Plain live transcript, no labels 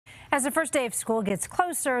As the first day of school gets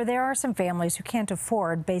closer, there are some families who can't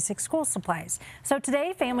afford basic school supplies. So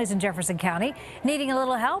today, families in Jefferson County needing a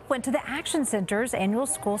little help went to the Action Center's annual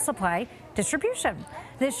school supply distribution.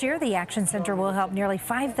 This year, the Action Center will help nearly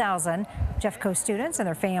 5,000 Jeffco students and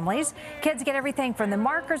their families. Kids get everything from the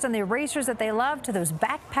markers and the erasers that they love to those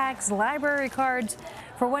backpacks, library cards.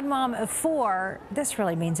 For one mom of four, this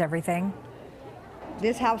really means everything.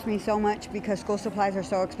 This helps me so much because school supplies are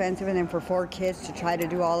so expensive, and then for 4 kids to try to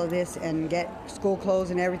do all of this and get school clothes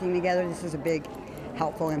and everything together, this is a big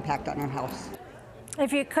helpful impact on our house.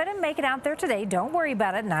 If you couldn't make it out there today, don't worry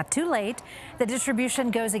about it, not too late. The distribution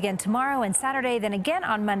goes again tomorrow and Saturday, then again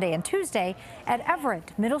on Monday and Tuesday at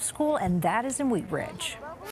Everett Middle School, and that is in Wheat Ridge.